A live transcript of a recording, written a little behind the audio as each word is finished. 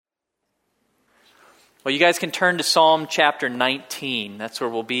Well, you guys can turn to Psalm chapter 19. That's where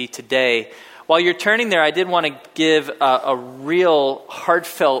we'll be today. While you're turning there, I did want to give a real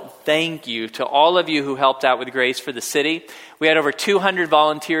heartfelt thank you to all of you who helped out with Grace for the City. We had over 200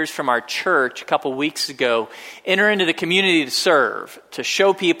 volunteers from our church a couple weeks ago enter into the community to serve, to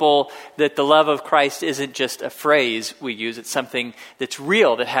show people that the love of Christ isn't just a phrase we use. It's something that's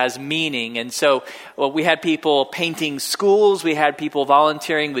real, that has meaning. And so we had people painting schools. We had people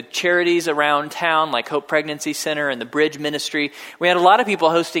volunteering with charities around town like Hope Pregnancy Center and the Bridge Ministry. We had a lot of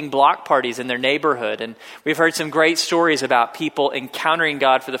people hosting block parties in their neighborhood. And we've heard some great stories about people encountering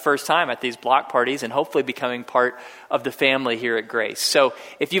God for the first time at these block parties and hopefully becoming part of the family here at Grace. So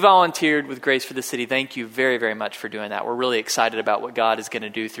if you volunteered with Grace for the City, thank you very, very much for doing that. We're really excited about what God is going to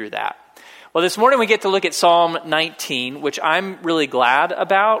do through that. Well, this morning we get to look at Psalm 19, which I'm really glad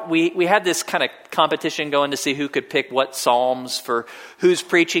about. We had this kind of competition going to see who could pick what psalms for who's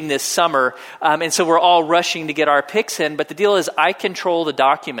preaching this summer. And so we're all rushing to get our picks in. But the deal is I control the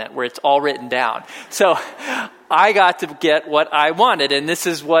document where it's all written down. So I got to get what I wanted, and this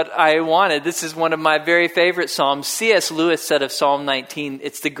is what I wanted. This is one of my very favorite psalms. C.S. Lewis said of Psalm 19,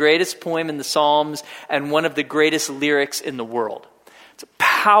 it's the greatest poem in the Psalms and one of the greatest lyrics in the world. It's a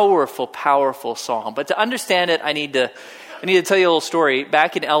powerful, powerful psalm. But to understand it, I need to tell you a little story.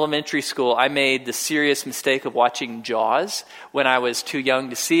 Back in elementary school, I made the serious mistake of watching Jaws when I was too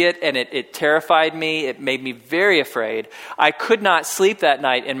young to see it, and it terrified me. It made me very afraid. I could not sleep that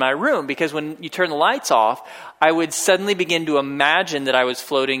night in my room because when you turn the lights off, I would suddenly begin to imagine that I was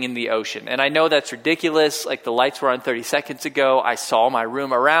floating in the ocean. And I know that's ridiculous. Like the lights were on 30 seconds ago. I saw my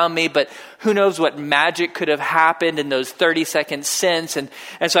room around me, but who knows what magic could have happened in those 30 seconds since. And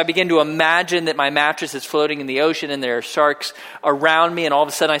so I began to imagine that my mattress is floating in the ocean and there are sharks around me. And all of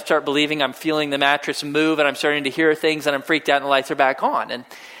a sudden I start believing I'm feeling the mattress move and I'm starting to hear things and I'm freaked out and the lights are back on. And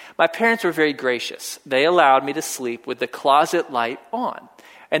my parents were very gracious. They allowed me to sleep with the closet light on.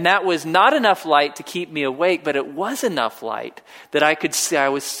 And that was not enough light to keep me awake, but it was enough light that I could see I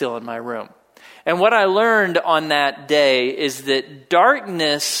was still in my room. And what I learned on that day is that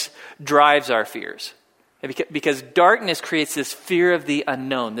darkness drives our fears. Because darkness creates this fear of the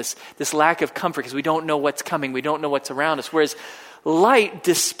unknown, this lack of comfort, because we don't know what's coming, we don't know what's around us. Whereas light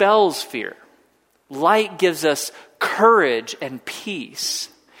dispels fear. Light gives us courage and peace.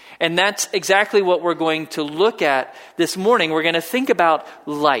 And that's exactly what we're going to look at this morning. We're going to think about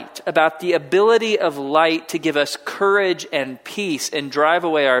light, about the ability of light to give us courage and peace and drive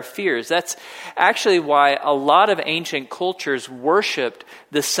away our fears. That's actually why a lot of ancient cultures worshipped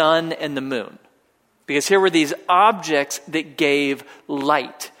the sun and the moon. Because here were these objects that gave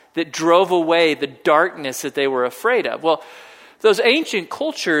light, that drove away the darkness that they were afraid of. Well, those ancient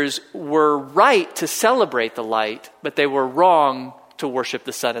cultures were right to celebrate the light, but they were wrong to worship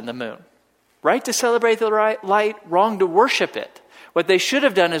the sun and the moon. Right to celebrate the light, wrong to worship it. What they should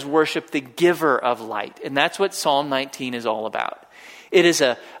have done is worship the giver of light. And that's what Psalm 19 is all about. It is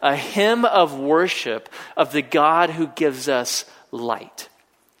a hymn of worship of the God who gives us light.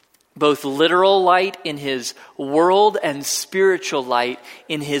 Both literal light in his world and spiritual light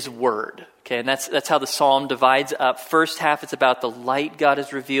in his word. Okay, and that's how the psalm divides up. First half is about the light God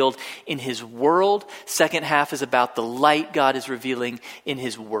has revealed in his world. Second half is about the light God is revealing in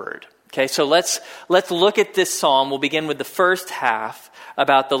his word. Okay, so let's look at this psalm. We'll begin with the first half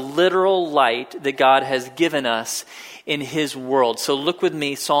about the literal light that God has given us in his world. So look with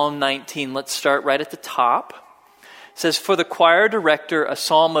me, Psalm 19. Let's start right at the top. It says, for the choir director, a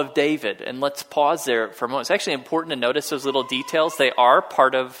psalm of David. And let's pause there for a moment. It's actually important to notice those little details. They are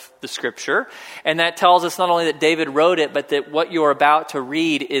part of the scripture. And that tells us not only that David wrote it, but that what you're about to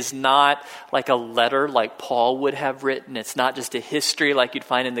read is not like a letter like Paul would have written. It's not just a history like you'd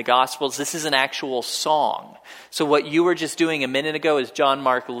find in the Gospels. This is an actual song. So what you were just doing a minute ago as John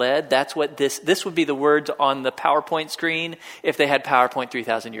Mark led, that's what this would be the words on the PowerPoint screen if they had PowerPoint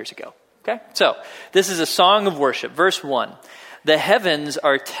 3,000 years ago. Okay, so this is a song of worship. Verse 1, the heavens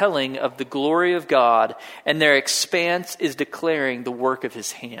are telling of the glory of God, and their expanse is declaring the work of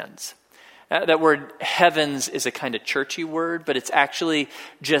his hands. That word heavens is a kind of churchy word, but it's actually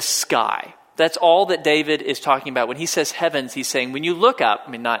just sky. That's all that David is talking about. When he says heavens, he's saying, when you look up,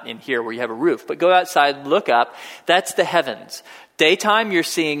 I mean, not in here where you have a roof, but go outside, look up, that's the heavens. Daytime, you're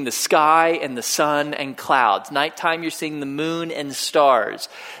seeing the sky and the sun and clouds. Nighttime, you're seeing the moon and stars.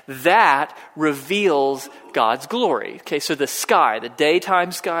 That reveals God's glory. Okay, so the sky, the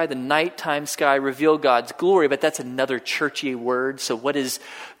daytime sky, the nighttime sky reveal God's glory, but that's another churchy word. So what is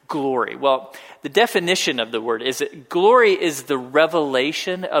glory? Well, the definition of the word is that glory is the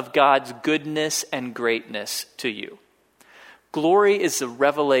revelation of God's goodness and greatness to you. Glory is the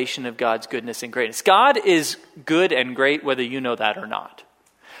revelation of God's goodness and greatness. God is good and great whether you know that or not.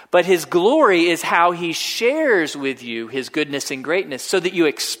 But his glory is how he shares with you his goodness and greatness so that you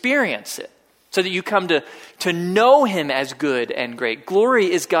experience it, so that you come to know him as good and great.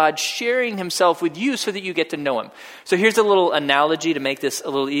 Glory is God sharing himself with you so that you get to know him. So here's a little analogy to make this a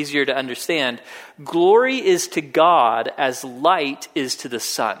little easier to understand. Glory is to God as light is to the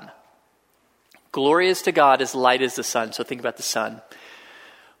sun. Glory is to God as light is the sun. So think about the sun.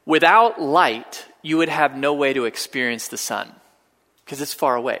 Without light, you would have no way to experience the sun because it's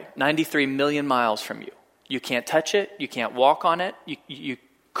far away, 93 million miles from you. You can't touch it. You can't walk on it. You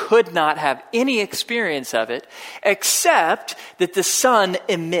could not have any experience of it except that the sun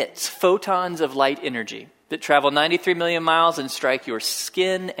emits photons of light energy that travel 93 million miles and strike your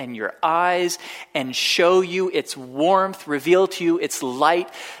skin and your eyes and show you its warmth, reveal to you its light.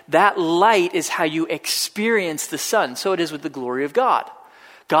 That light is how you experience the sun. So it is with the glory of God.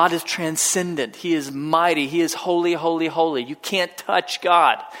 God is transcendent. He is mighty. He is holy, holy, holy. You can't touch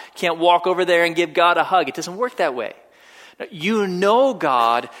God. You can't walk over there and give God a hug. It doesn't work that way. You know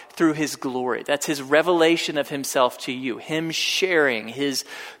God through his glory. That's his revelation of himself to you. Him sharing his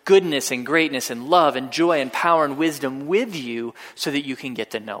goodness and greatness and love and joy and power and wisdom with you so that you can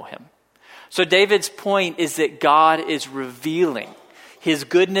get to know him. So David's point is that God is revealing his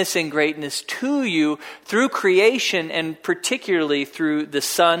goodness and greatness to you through creation and particularly through the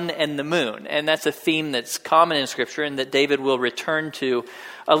sun and the moon. And that's a theme that's common in Scripture and that David will return to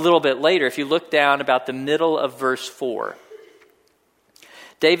a little bit later. If you look down about the middle of verse 4,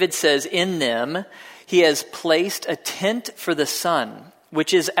 David says, in them he has placed a tent for the sun,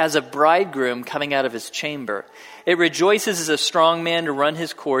 which is as a bridegroom coming out of his chamber. It rejoices as a strong man to run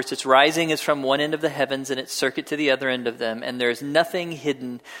his course. Its rising is from one end of the heavens and its circuit to the other end of them, and there is nothing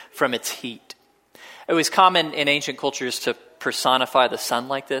hidden from its heat. It was common in ancient cultures to personify the sun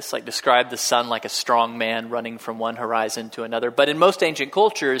like this, like describe the sun like a strong man running from one horizon to another. But in most ancient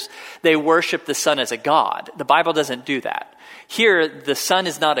cultures, they worship the sun as a god. The Bible doesn't do that. Here, the sun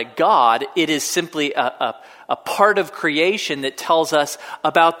is not a god. It is simply a part of creation that tells us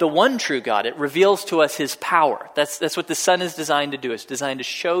about the one true God. It reveals to us his power. That's what the sun is designed to do. It's designed to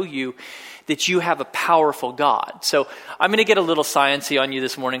show you that you have a powerful God. So I'm going to get a little sciencey on you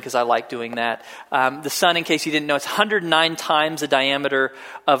this morning because I like doing that. The sun, in case you didn't know, it's 109 times the diameter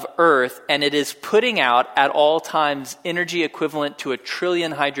of Earth, and it is putting out at all times energy equivalent to 1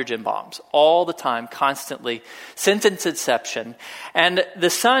 trillion hydrogen bombs, all the time, constantly, since its inception. And the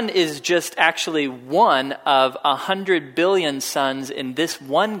sun is just actually one of 100 billion suns in this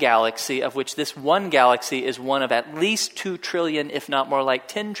one galaxy, of which this one galaxy is one of at least 2 trillion, if not more like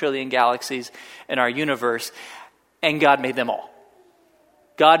 10 trillion galaxies in our universe, and God made them all.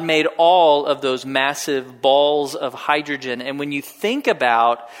 God made all of those massive balls of hydrogen. And when you think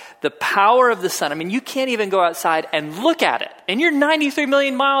about the power of the sun, I mean, you can't even go outside and look at it. And you're 93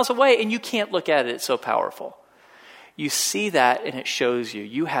 million miles away and you can't look at it. It's so powerful. You see that and it shows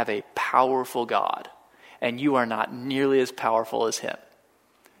you have a powerful God and you are not nearly as powerful as him.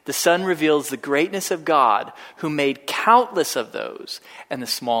 The sun reveals the greatness of God who made countless of those and the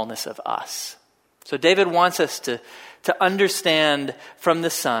smallness of us. So David wants us to understand from the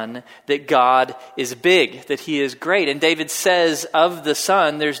sun that God is big, that he is great. And David says of the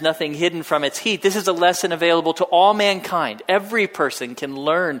sun, there's nothing hidden from its heat. This is a lesson available to all mankind. Every person can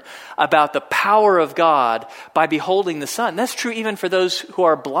learn about the power of God by beholding the sun. That's true even for those who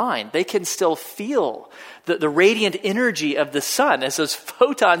are blind. They can still feel the radiant energy of the sun as those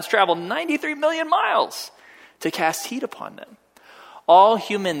photons travel 93 million miles to cast heat upon them. All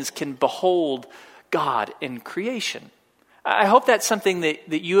humans can behold God in creation. I hope that's something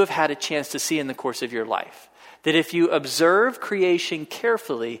that you have had a chance to see in the course of your life. That if you observe creation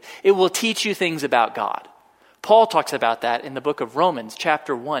carefully, it will teach you things about God. Paul talks about that in the book of Romans,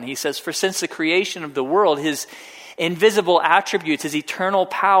 chapter 1. He says, for since the creation of the world, his invisible attributes, his eternal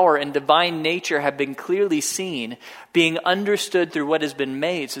power and divine nature have been clearly seen, being understood through what has been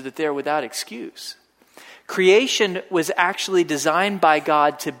made, so that they're without excuse. Creation was actually designed by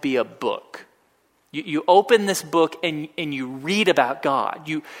God to be a book. You open this book and you read about God.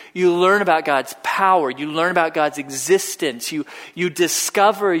 You learn about God's power. You learn about God's existence. You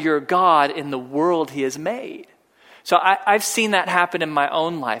discover your God in the world he has made. So I've seen that happen in my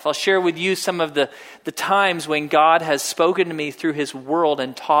own life. I'll share with you some of the times when God has spoken to me through his world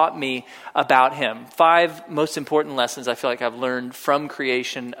and taught me about him. 5 most important lessons I feel like I've learned from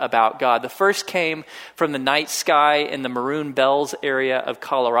creation about God. The first came from the night sky in the Maroon Bells area of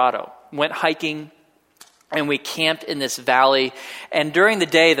Colorado. Went hiking And we camped in this valley. And during the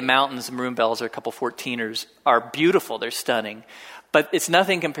day, the mountains, the Maroon Bells, are a couple 14ers, are beautiful. They're stunning. But it's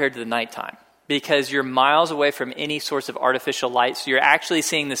nothing compared to the nighttime, because you're miles away from any source of artificial light. So you're actually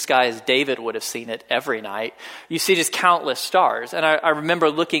seeing the sky as David would have seen it every night. You see just countless stars. And I remember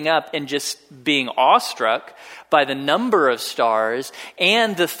looking up and just being awestruck by the number of stars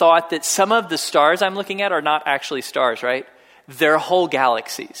and the thought that some of the stars I'm looking at are not actually stars, right? They're whole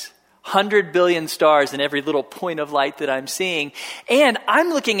galaxies. 100 billion stars in every little point of light that I'm seeing. And I'm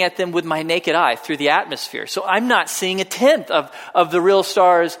looking at them with my naked eye through the atmosphere. So I'm not seeing a tenth of the real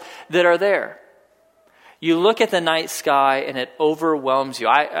stars that are there. You look at the night sky and it overwhelms you.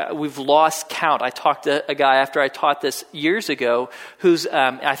 We've lost count. I talked to a guy after I taught this years ago who's,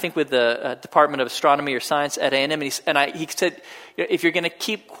 I think with the Department of Astronomy or Science at A&M, and he said, if you're going to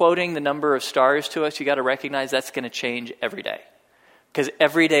keep quoting the number of stars to us, you got to recognize that's going to change every day. Because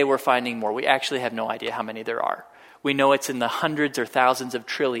every day we're finding more. We actually have no idea how many there are. We know it's in the hundreds or thousands of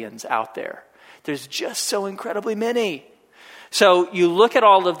trillions out there. There's just so incredibly many. So you look at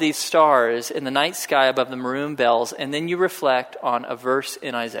all of these stars in the night sky above the Maroon Bells, and then you reflect on a verse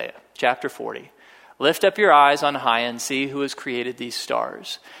in Isaiah, chapter 40. Lift up your eyes on high and see who has created these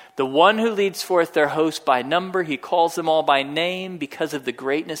stars. The one who leads forth their host by number, he calls them all by name because of the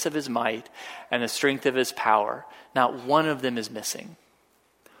greatness of his might and the strength of his power. Not one of them is missing.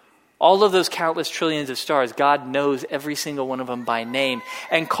 All of those countless trillions of stars, God knows every single one of them by name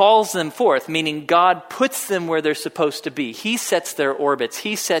and calls them forth, meaning God puts them where they're supposed to be. He sets their orbits.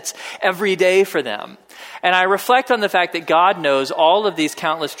 He sets every day for them. And I reflect on the fact that God knows all of these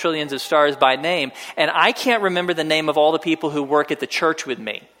countless trillions of stars by name, and I can't remember the name of all the people who work at the church with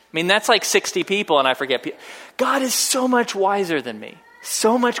me. I mean, that's like 60 people, and I forget people. God is so much wiser than me,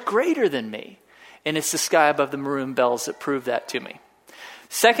 so much greater than me. And it's the sky above the Maroon Bells that prove that to me.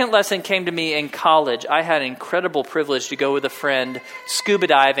 Second lesson came to me in college. I had an incredible privilege to go with a friend scuba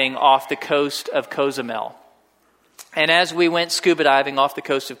diving off the coast of Cozumel. And as we went scuba diving off the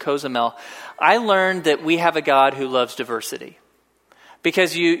coast of Cozumel, I learned that we have a God who loves diversity.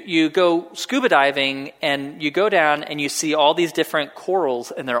 Because you go scuba diving and you go down and you see all these different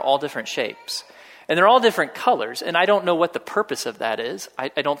corals, and they're all different shapes. And they're all different colors, and I don't know what the purpose of that is. I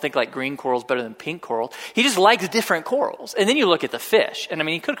don't think like green coral's better than pink coral. He just likes different corals. And then you look at the fish, and I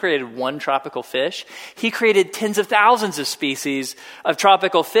mean, he could have created one tropical fish. He created tens of thousands of species of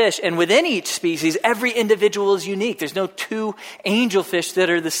tropical fish, and within each species, every individual is unique. There's no two angelfish that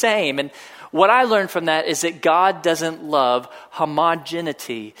are the same. And what I learned from that is that God doesn't love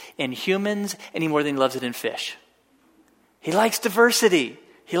homogeneity in humans any more than he loves it in fish. He likes diversity.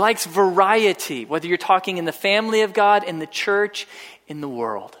 He likes variety, whether you're talking in the family of God, in the church, in the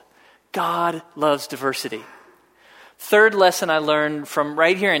world. God loves diversity. Third lesson I learned from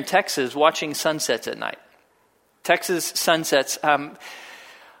right here in Texas, watching sunsets at night. Texas sunsets.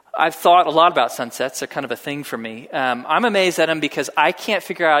 I've thought a lot about sunsets. They're kind of a thing for me. I'm amazed at them because I can't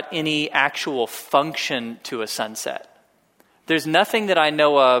figure out any actual function to a sunset. There's nothing that I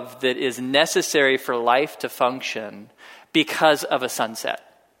know of that is necessary for life to function because of a sunset.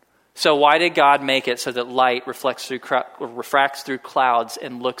 So why did God make it so that light refracts through clouds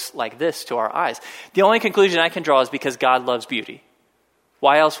and looks like this to our eyes? The only conclusion I can draw is because God loves beauty.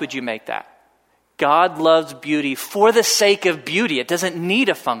 Why else would you make that? God loves beauty for the sake of beauty. It doesn't need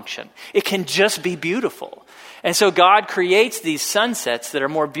a function. It can just be beautiful. And so God creates these sunsets that are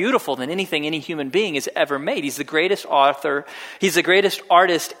more beautiful than anything any human being has ever made. He's the greatest author. He's the greatest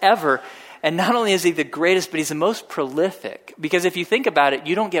artist ever. And not only is he the greatest, but he's the most prolific. Because if you think about it,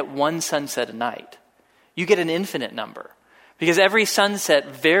 you don't get one sunset a night. You get an infinite number. Because every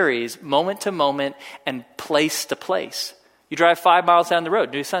sunset varies moment to moment and place to place. You drive 5 miles down the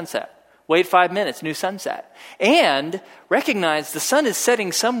road, new sunset. Wait 5 minutes, new sunset. And recognize the sun is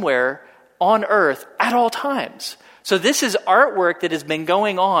setting somewhere on earth at all times. So this is artwork that has been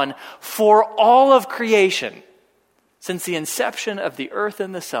going on for all of creation. Since the inception of the earth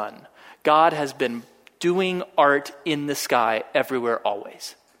and the sun, God has been doing art in the sky everywhere,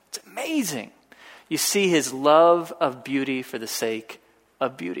 always. It's amazing. You see his love of beauty for the sake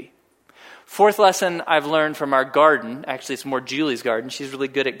of beauty. Fourth lesson I've learned from our garden, actually it's more Julie's garden. She's really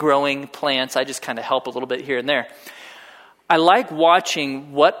good at growing plants. I just kind of help a little bit here and there. I like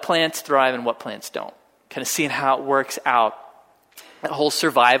watching what plants thrive and what plants don't. Kind of seeing how it works out. That whole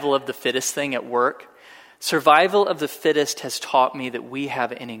survival of the fittest thing at work. Survival of the fittest has taught me that we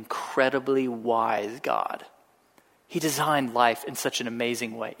have an incredibly wise God. He designed life in such an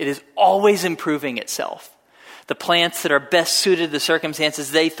amazing way. It is always improving itself. The plants that are best suited to the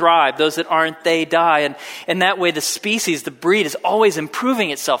circumstances, they thrive. Those that aren't, they die. And that way the species, the breed, is always improving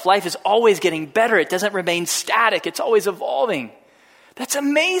itself. Life is always getting better. It doesn't remain static. It's always evolving. That's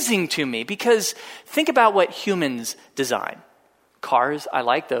amazing to me because think about what humans design. Cars, I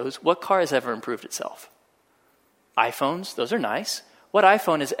like those. What car has ever improved itself? iPhones, those are nice. What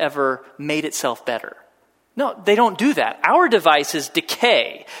iPhone has ever made itself better? No, they don't do that. Our devices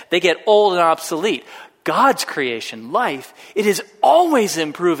decay. They get old and obsolete. God's creation, life, it is always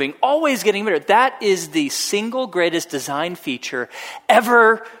improving, always getting better. That is the single greatest design feature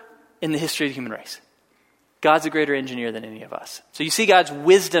ever in the history of the human race. God's a greater engineer than any of us. So you see God's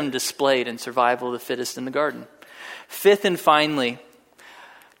wisdom displayed in survival of the fittest in the garden. Fifth and finally,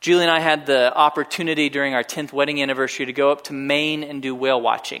 Julie and I had the opportunity during our 10th wedding anniversary to go up to Maine and do whale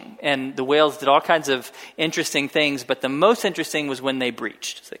watching. And the whales did all kinds of interesting things, but the most interesting was when they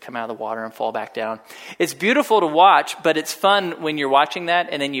breached. So they come out of the water and fall back down. It's beautiful to watch, but it's fun when you're watching that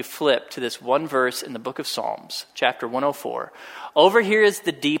and then you flip to this one verse in the book of Psalms, chapter 104. Over here is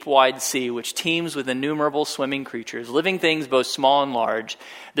the deep, wide sea, which teems with innumerable swimming creatures, living things both small and large.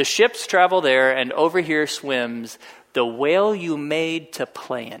 The ships travel there, and over here swims the whale you made to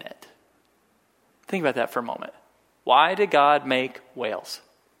play in it. Think about that for a moment. Why did God make whales?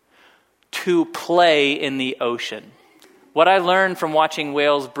 To play in the ocean. What I learned from watching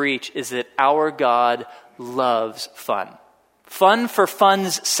whales breach is that our God loves fun. Fun for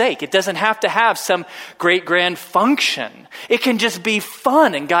fun's sake. It doesn't have to have some great grand function. It can just be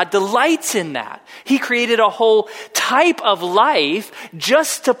fun, and God delights in that. He created a whole type of life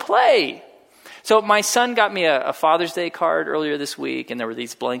just to play. So my son got me a Father's Day card earlier this week, and there were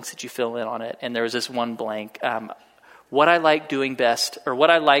these blanks that you fill in on it, and there was this one blank, what I like doing best, or what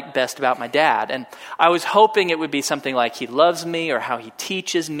I like best about my dad. And I was hoping it would be something like he loves me, or how he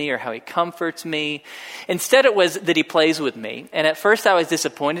teaches me, or how he comforts me. Instead it was that he plays with me. And at first I was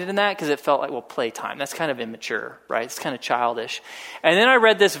disappointed in that because it felt like, well, playtime. That's kind of immature, right? It's kind of childish. And then I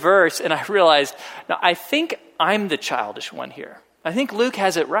read this verse and I realized, now I think I'm the childish one here. I think Luke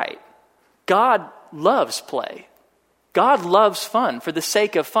has it right. God loves play. God loves fun for the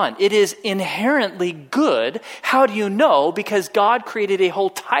sake of fun. It is inherently good. How do you know? Because God created a whole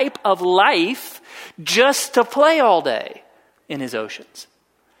type of life just to play all day in his oceans.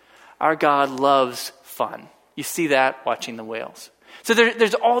 Our God loves fun. You see that watching the whales. So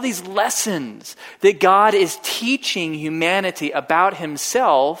there's all these lessons that God is teaching humanity about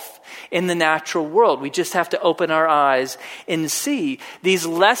himself in the natural world. We just have to open our eyes and see. These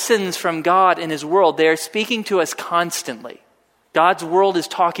lessons from God in his world, they are speaking to us constantly. God's world is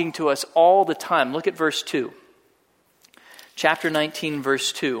talking to us all the time. Look at verse 2. Chapter 19,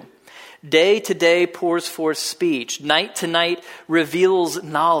 verse 2. Day to day pours forth speech. Night to night reveals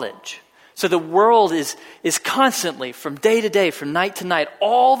knowledge. So the world is constantly, from day to day, from night to night,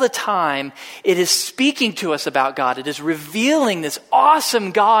 all the time, it is speaking to us about God. It is revealing this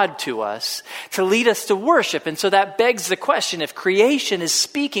awesome God to us to lead us to worship. And so that begs the question, if creation is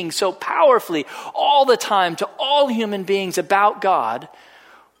speaking so powerfully all the time to all human beings about God,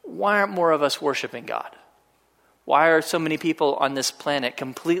 why aren't more of us worshiping God? Why are so many people on this planet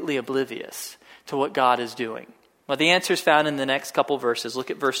completely oblivious to what God is doing? Well, the answer is found in the next couple verses. Look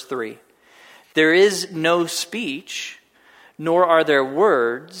at verse 3. There is no speech, nor are there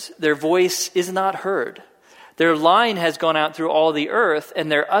words. Their voice is not heard. Their line has gone out through all the earth, and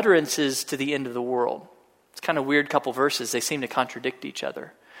their utterances to the end of the world. It's kind of a weird couple verses. They seem to contradict each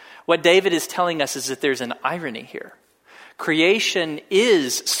other. What David is telling us is that there's an irony here. Creation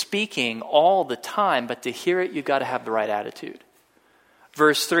is speaking all the time, but to hear it, you've got to have the right attitude.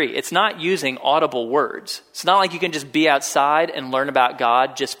 Verse 3, it's not using audible words. It's not like you can just be outside and learn about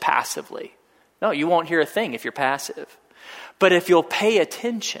God just passively. No, you won't hear a thing if you're passive. But if you'll pay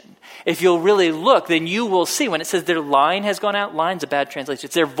attention, if you'll really look, then you will see. When it says their line has gone out, line's a bad translation.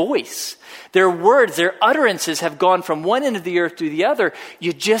 It's their voice, their words, their utterances have gone from one end of the earth to the other.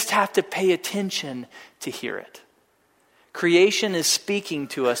 You just have to pay attention to hear it. Creation is speaking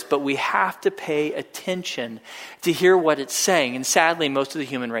to us, but we have to pay attention to hear what it's saying. And sadly, most of the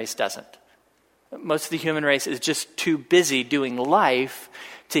human race doesn't. Most of the human race is just too busy doing life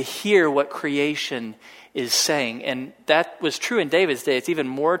to hear what creation is saying. And that was true in David's day. It's even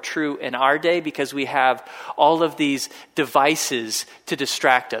more true in our day because we have all of these devices to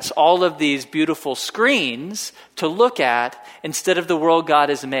distract us, all of these beautiful screens to look at instead of the world God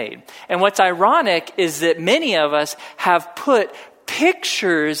has made. And what's ironic is that many of us have put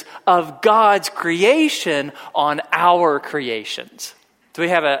pictures of God's creation on our creations. So we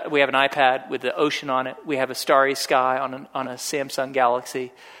have an iPad with the ocean on it. We have a starry sky on a Samsung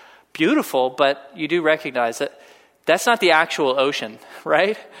Galaxy. beautiful, but you do recognize that that's not the actual ocean,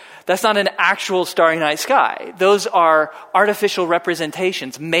 right? That's not an actual starry night sky. Those are artificial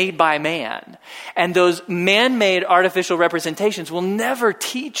representations made by man. And those man-made artificial representations will never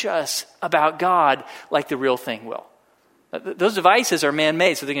teach us about God like the real thing will. Those devices are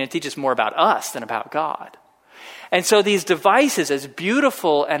man-made, so they're going to teach us more about us than about God. And so these devices, as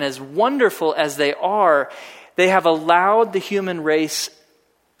beautiful and as wonderful as they have allowed the human race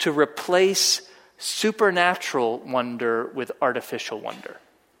to replace supernatural wonder with artificial wonder.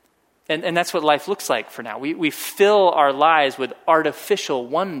 And that's what life looks like for now. We fill our lives with artificial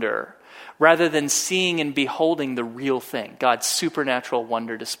wonder rather than seeing and beholding the real thing, God's supernatural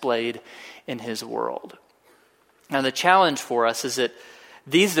wonder displayed in his world. Now the challenge for us is that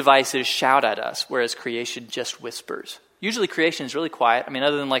these devices shout at us, whereas creation just whispers. Usually creation is really quiet. I mean,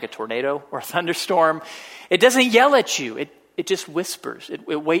 other than like a tornado or a thunderstorm, it doesn't yell at you. It just whispers.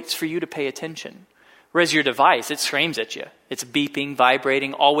 It waits for you to pay attention. Whereas your device, it screams at you. It's beeping,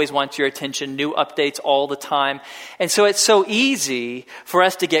 vibrating, always wants your attention, new updates all the time. And so it's so easy for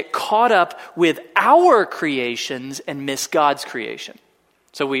us to get caught up with our creations and miss God's creation.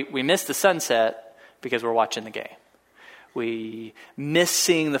 So we miss the sunset because we're watching the game. We miss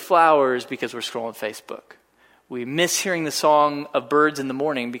seeing the flowers because we're scrolling Facebook. We miss hearing the song of birds in the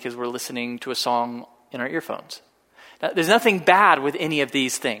morning because we're listening to a song in our earphones. Now, there's nothing bad with any of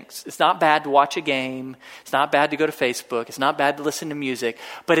these things. It's not bad to watch a game. It's not bad to go to Facebook. It's not bad to listen to music.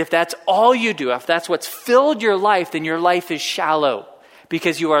 But if that's all you do, if that's what's filled your life, then your life is shallow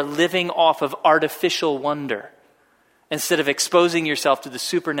because you are living off of artificial wonder instead of exposing yourself to the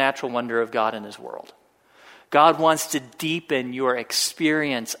supernatural wonder of God and his world. God wants to deepen your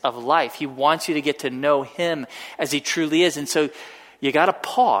experience of life. He wants you to get to know him as he truly is. And so you got to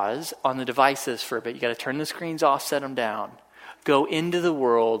pause on the devices for a bit. You got to turn the screens off, set them down. Go into the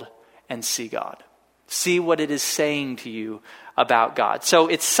world and see God. See what it is saying to you about God. So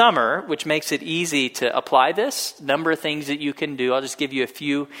it's summer, which makes it easy to apply this. Number of things that you can do. I'll just give you a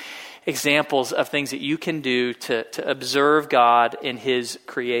few examples of things that you can do to observe God in his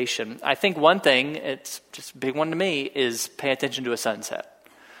creation. I think one thing, it's just a big one to me, is pay attention to a sunset.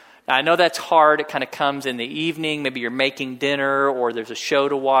 Now, I know that's hard. It kind of comes in the evening. Maybe you're making dinner or there's a show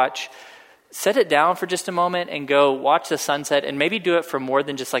to watch. Set it down for just a moment and go watch the sunset, and maybe do it for more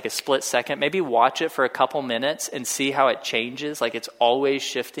than just like a split second. Maybe watch it for a couple minutes and see how it changes. Like it's always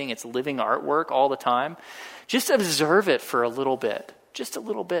shifting. It's living artwork all the time. Just observe it for a little bit. Just a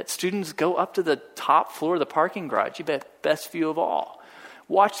little bit. Students, go up to the top floor of the parking garage. You bet, best view of all.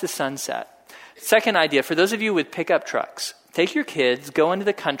 Watch the sunset. Second idea, for those of you with pickup trucks, take your kids, go into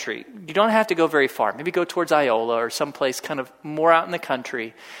the country. You don't have to go very far. Maybe go towards Iola or someplace kind of more out in the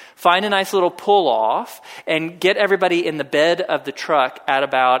country. Find a nice little pull-off and get everybody in the bed of the truck at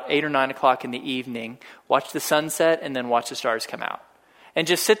about 8 or 9 o'clock in the evening. Watch the sunset and then watch the stars come out. And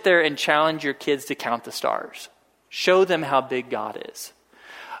just sit there and challenge your kids to count the stars. Show them how big God is.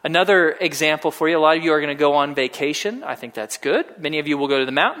 Another example for you, a lot of you are going to go on vacation. I think that's good. Many of you will go to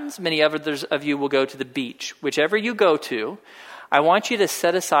the mountains. Many others of you will go to the beach. Whichever you go to, I want you to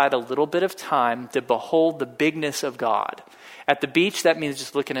set aside a little bit of time to behold the bigness of God. At the beach, that means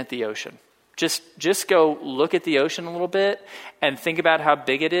just looking at the ocean. Just go look at the ocean a little bit and think about how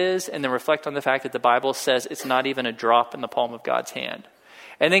big it is, and then reflect on the fact that the Bible says it's not even a drop in the palm of God's hand.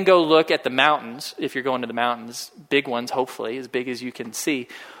 And then go look at the mountains, if you're going to the mountains, big ones, hopefully, as big as you can see.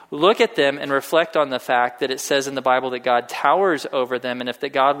 Look at them and reflect on the fact that it says in the Bible that God towers over them, and if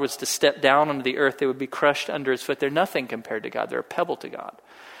that God was to step down onto the earth, they would be crushed under his foot. They're nothing compared to God. They're a pebble to God.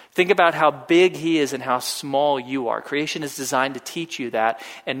 Think about how big he is and how small you are. Creation is designed to teach you that,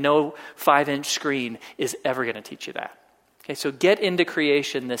 and no 5-inch screen is ever going to teach you that. Okay, so get into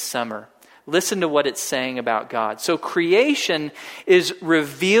creation this summer. Listen to what it's saying about God. So creation is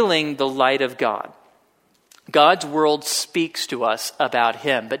revealing the light of God. God's world speaks to us about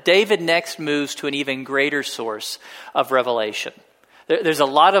him. But David next moves to an even greater source of revelation. There's a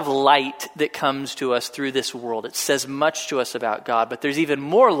lot of light that comes to us through this world. It says much to us about God, but there's even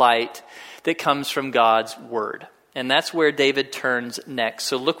more light that comes from God's word. And that's where David turns next.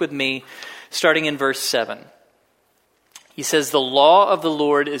 So look with me, starting in verse 7. He says, "The law of the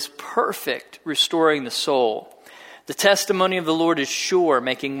Lord is perfect, restoring the soul. The testimony of the Lord is sure,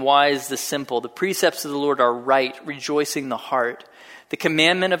 making wise the simple. The precepts of the Lord are right, rejoicing the heart. The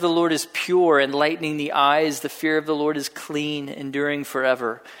commandment of the Lord is pure, enlightening the eyes. The fear of the Lord is clean, enduring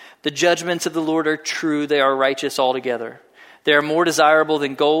forever. The judgments of the Lord are true, they are righteous altogether. They are more desirable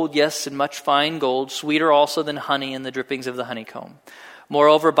than gold, yes, and much fine gold, sweeter also than honey and the drippings of the honeycomb.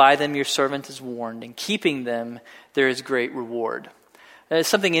 Moreover, by them your servant is warned. In keeping them, there is great reward." There's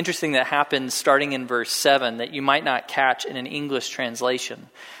something interesting that happens starting in verse 7 that you might not catch in an English translation.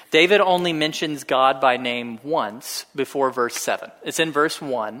 David only mentions God by name once before verse 7. It's in verse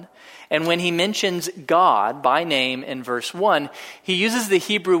 1. And when he mentions God by name in verse 1, he uses the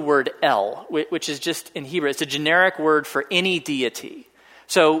Hebrew word El, which is just in Hebrew. It's a generic word for any deity.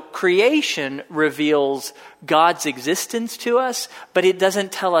 So creation reveals God's existence to us, but it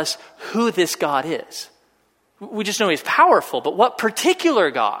doesn't tell us who this God is. We just know he's powerful, but what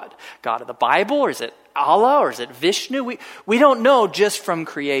particular God? God of the Bible, or is it Allah, or is it Vishnu? We don't know just from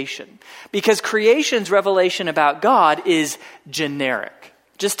creation. Because creation's revelation about God is generic.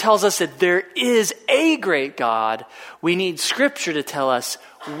 Just tells us that there is a great God. We need Scripture to tell us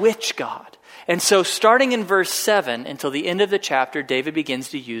which God. And so starting in verse 7 until the end of the chapter, David begins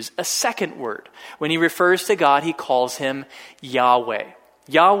to use a second word. When he refers to God, he calls him Yahweh.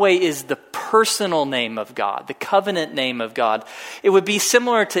 Yahweh is the personal name of God, the covenant name of God. It would be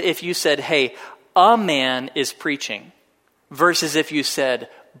similar to if you said, hey, a man is preaching, versus if you said,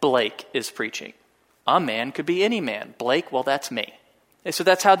 Blake is preaching. A man could be any man. Blake, well, that's me. And so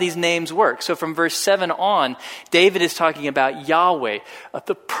that's how these names work. So from verse 7 on, David is talking about Yahweh,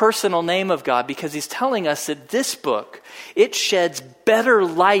 the personal name of God, because he's telling us that this book, it sheds better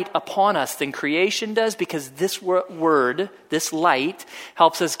light upon us than creation does, because this word, this light,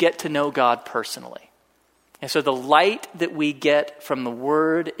 helps us get to know God personally. And so the light that we get from the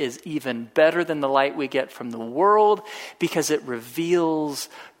word is even better than the light we get from the world, because it reveals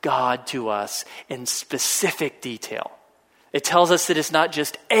God to us in specific detail. It tells us that it's not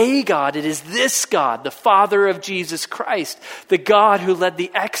just a God, it is this God, the Father of Jesus Christ, the God who led the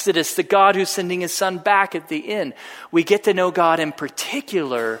Exodus, the God who's sending his Son back at the end. We get to know God in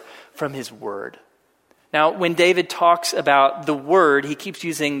particular from his word. Now, when David talks about the word, he keeps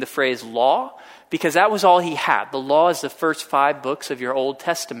using the phrase law, because that was all he had. The law is the first 5 books of your Old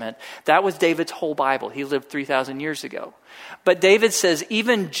Testament. That was David's whole Bible. He lived 3,000 years ago. But David says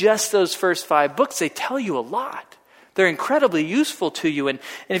even just those first 5 books, they tell you a lot. They're incredibly useful to you. And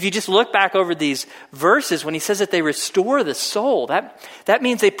if you just look back over these verses, when he says that they restore the soul, that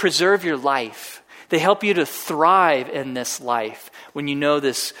means they preserve your life. They help you to thrive in this life when you know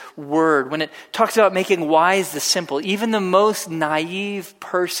this word. When it talks about making wise the simple, even the most naive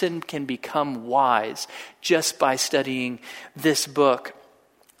person can become wise just by studying this book.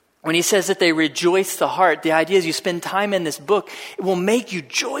 When he says that they rejoice the heart, the idea is you spend time in this book, it will make you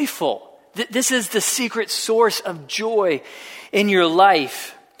joyful. This is the secret source of joy in your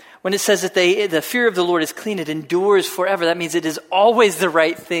life. When it says that the fear of the Lord is clean, it endures forever. That means it is always the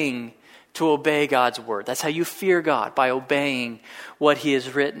right thing to obey God's word. That's how you fear God, by obeying what he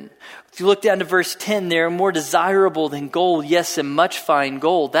has written. If you look down to verse 10, they are more desirable than gold, yes, and much fine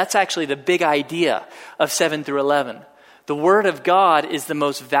gold. That's actually the big idea of 7 through 11. The word of God is the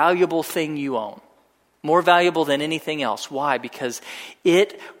most valuable thing you own. More valuable than anything else. Why? Because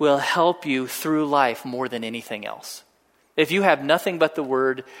it will help you through life more than anything else. If you have nothing but the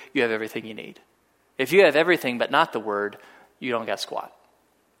word, you have everything you need. If you have everything but not the word, you don't got squat.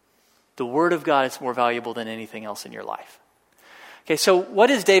 The word of God is more valuable than anything else in your life. Okay, so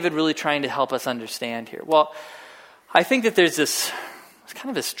what is David really trying to help us understand here? Well, I think that there's this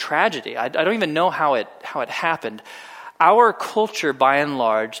tragedy. I don't even know how it happened. Our culture, by and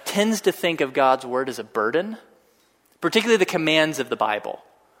large, tends to think of God's word as a burden, particularly the commands of the Bible.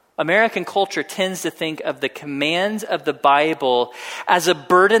 American culture tends to think of the commands of the Bible as a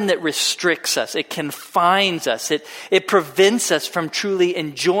burden that restricts us. It confines us. It prevents us from truly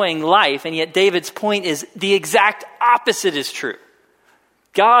enjoying life. And yet David's point is the exact opposite is true.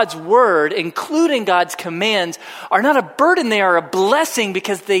 God's word, including God's commands, are not a burden. They are a blessing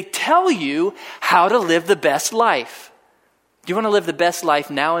because they tell you how to live the best life. Do you want to live the best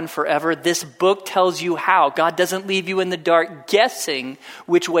life now and forever? This book tells you how. God doesn't leave you in the dark guessing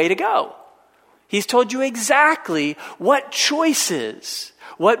which way to go. He's told you exactly what choices,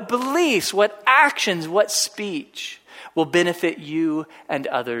 what beliefs, what actions, what speech will benefit you and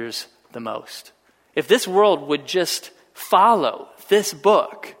others the most. If this world would just follow this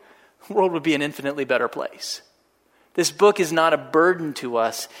book, the world would be an infinitely better place. This book is not a burden to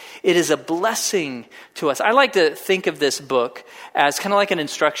us. It is a blessing to us. I like to think of this book as kind of like an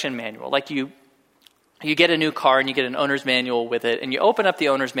instruction manual. Like you get a new car and you get an owner's manual with it, and you open up the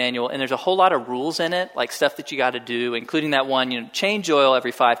owner's manual and there's a whole lot of rules in it, like stuff that you got to do, including that one, change oil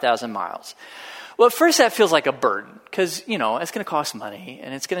every 5,000 miles. Well, at first that feels like a burden because, it's going to cost money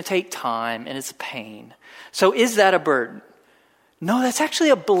and it's going to take time and it's a pain. So is that a burden? No, that's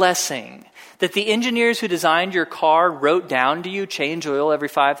actually a blessing that the engineers who designed your car wrote down to you, change oil every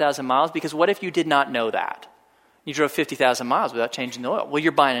 5,000 miles, because what if you did not know that? You drove 50,000 miles without changing the oil. Well,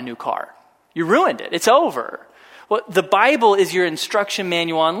 you're buying a new car. You ruined it. It's over. Well, the Bible is your instruction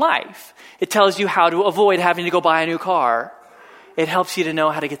manual on life. It tells you how to avoid having to go buy a new car. It helps you to know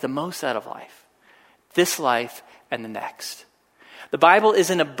how to get the most out of life. This life and the next. The Bible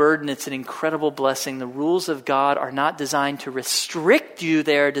isn't a burden, it's an incredible blessing. The rules of God are not designed to restrict you,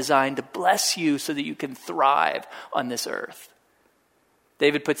 they are designed to bless you so that you can thrive on this earth.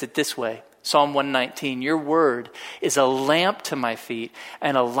 David puts it this way, Psalm 119, your word is a lamp to my feet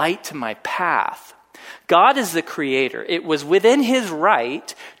and a light to my path. God is the creator. It was within his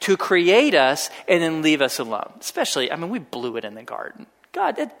right to create us and then leave us alone. Especially, we blew it in the garden.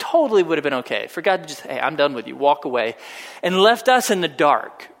 God, it totally would have been okay for God to just, hey, I'm done with you, walk away, and left us in the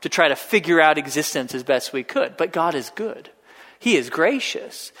dark to try to figure out existence as best we could. But God is good. He is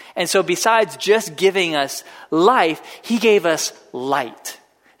gracious. And so besides just giving us life, he gave us light.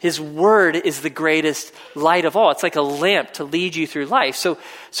 His word is the greatest light of all. It's like a lamp to lead you through life.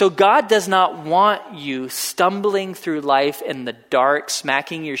 So God does not want you stumbling through life in the dark,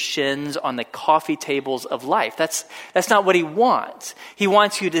 smacking your shins on the coffee tables of life. That's not what he wants. He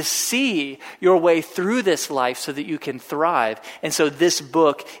wants you to see your way through this life so that you can thrive. And so this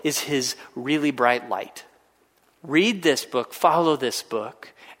book is his really bright light. Read this book, follow this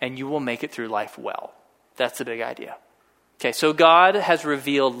book, and you will make it through life well. That's the big idea. Okay, so God has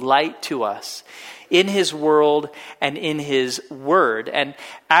revealed light to us in his world and in his word. And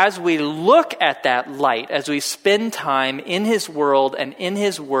as we look at that light, as we spend time in his world and in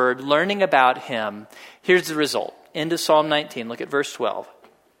his word, learning about him, here's the result. Into Psalm 19, look at verse 12.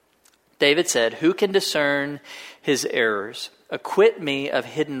 David said, who can discern his errors? Acquit me of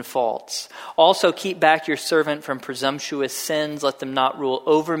hidden faults. Also keep back your servant from presumptuous sins. Let them not rule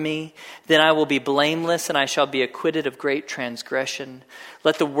over me. Then I will be blameless and I shall be acquitted of great transgression.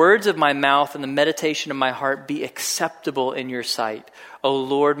 Let the words of my mouth and the meditation of my heart be acceptable in your sight, O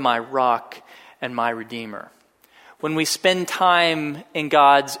Lord, my rock and my redeemer. When we spend time in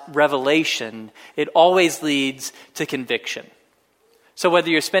God's revelation, it always leads to conviction. So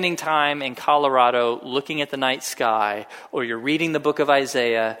whether you're spending time in Colorado looking at the night sky or you're reading the book of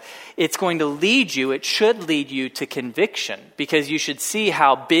Isaiah, it's going to lead you, it should lead you to conviction because you should see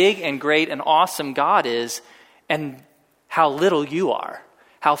how big and great and awesome God is and how little you are,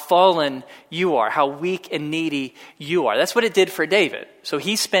 how fallen you are, how weak and needy you are. That's what it did for David. So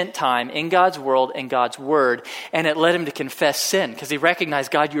he spent time in God's world and God's word, and it led him to confess sin because he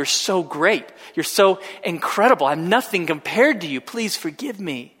recognized, God, you're so great. You're so incredible. I'm nothing compared to you. Please forgive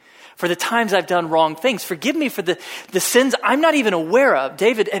me for the times I've done wrong things. Forgive me for the sins I'm not even aware of.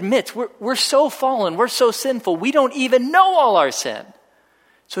 David admits we're so fallen. We're so sinful. We don't even know all our sin.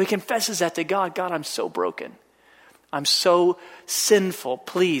 So he confesses that to God. God, I'm so broken. I'm so sinful.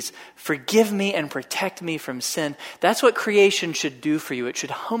 Please forgive me and protect me from sin. That's what creation should do for you. It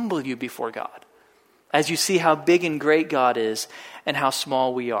should humble you before God as you see how big and great God is and how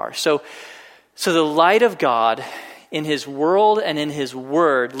small we are. So the light of God in his world and in his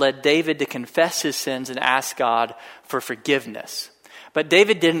word led David to confess his sins and ask God for forgiveness. But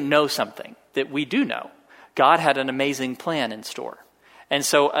David didn't know something that we do know. God had an amazing plan in store. And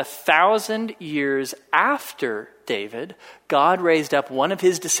so 1,000 years after David, God raised up one of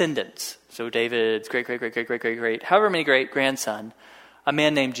his descendants. So David's great, however many great-grandson, a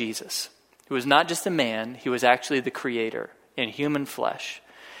man named Jesus, who was not just a man, he was actually the creator in human flesh.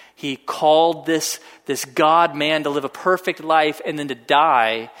 He called this God-man to live a perfect life and then to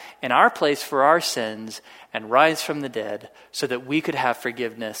die in our place for our sins and rise from the dead so that we could have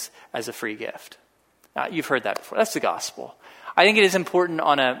forgiveness as a free gift. Now, you've heard that before. That's the gospel. I think it is important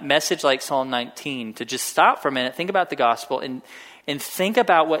on a message like Psalm 19 to just stop for a minute, think about the gospel, and think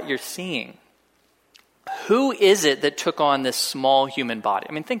about what you're seeing. Who is it that took on this small human body?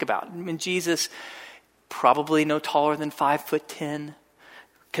 Think about it. Jesus, probably no taller than 5'10",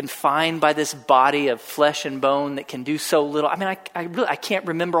 confined by this body of flesh and bone that can do so little. I can't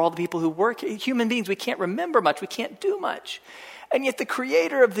remember all the people who work. Human beings, we can't remember much. We can't do much. And yet the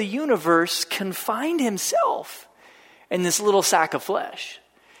creator of the universe confined himself in this little sack of flesh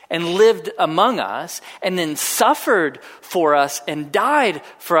and lived among us and then suffered for us and died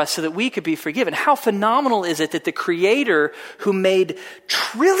for us so that we could be forgiven. How phenomenal is it that the creator who made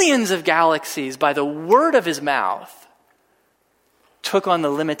trillions of galaxies by the word of his mouth took on the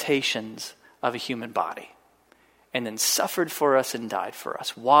limitations of a human body and then suffered for us and died for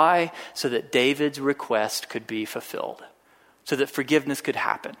us. Why? So that David's request could be fulfilled, so that forgiveness could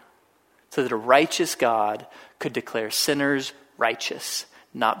happen, so that a righteous God could declare sinners righteous,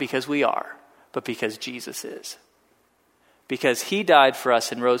 not because we are, but because Jesus is. because he died for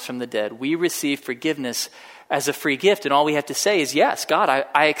us and rose from the dead, we receive forgiveness as a free gift. And all we have to say is, yes, God,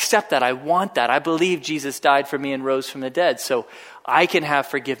 I accept that. I want that. I believe Jesus died for me and rose from the dead, so I can have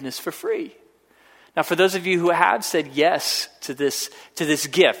forgiveness for free. Now, for those of you who have said yes to this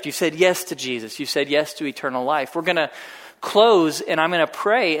gift, you said yes to Jesus, you said yes to eternal life, we're going to close and I'm going to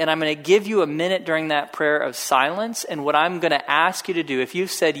pray and I'm going to give you a minute during that prayer of silence. And what I'm going to ask you to do, if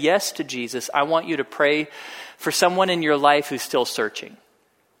you've said yes to Jesus, I want you to pray for someone in your life who's still searching.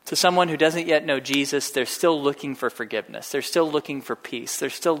 To someone who doesn't yet know Jesus, they're still looking for forgiveness. They're still looking for peace. They're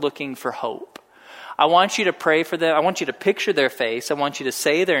still looking for hope. I want you to pray for them. I want you to picture their face. I want you to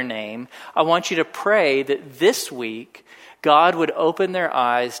say their name. I want you to pray that this week, God would open their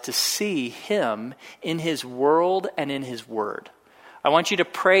eyes to see him in his world and in his word. I want you to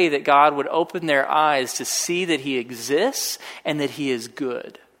pray that God would open their eyes to see that he exists and that he is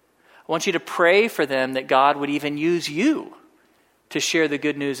good. I want you to pray for them that God would even use you to share the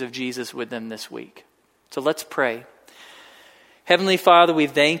good news of Jesus with them this week. So let's pray. Heavenly Father, we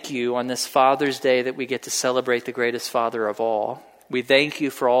thank you on this Father's Day that we get to celebrate the greatest Father of all. We thank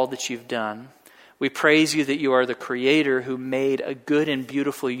you for all that you've done. We praise you that you are the Creator who made a good and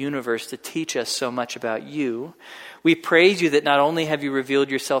beautiful universe to teach us so much about you. We praise you that not only have you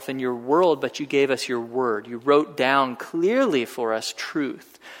revealed yourself in your world, but you gave us your word. You wrote down clearly for us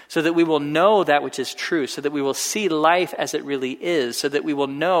truth, so that we will know that which is true, so that we will see life as it really is, so that we will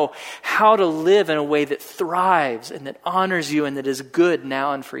know how to live in a way that thrives and that honors you and that is good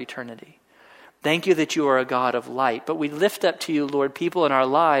now and for eternity. Thank you that you are a God of light. But we lift up to you, Lord, people in our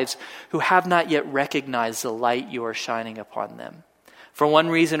lives who have not yet recognized the light you are shining upon them. For one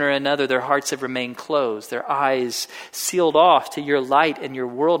reason or another, their hearts have remained closed, their eyes sealed off to your light and your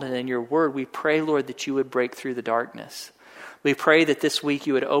world and in your word. We pray, Lord, that you would break through the darkness. We pray that this week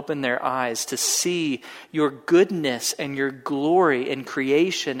you would open their eyes to see your goodness and your glory in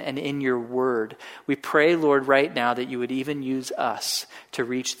creation and in your word. We pray, Lord, right now that you would even use us to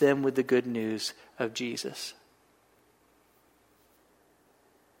reach them with the good news of Jesus.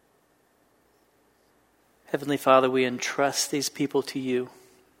 Heavenly Father, we entrust these people to you.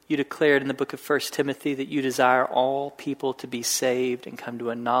 You declared in the book of 1 Timothy that you desire all people to be saved and come to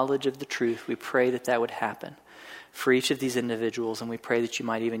a knowledge of the truth. We pray that that would happen for each of these individuals, and we pray that you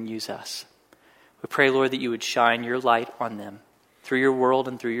might even use us. We pray, Lord, that you would shine your light on them through your world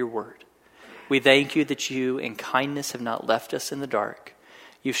and through your word. We thank you that you, in kindness, have not left us in the dark.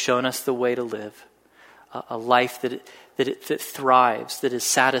 You've shown us the way to live, a life that thrives, that is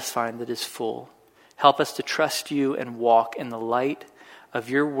satisfying, that is full. Help us to trust you and walk in the light of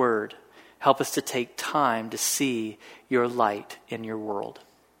your word. Help us to take time to see your light in your world.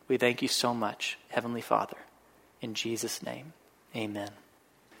 We thank you so much, Heavenly Father. In Jesus' name, amen.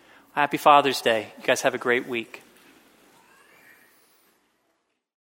 Happy Father's Day. You guys have a great week.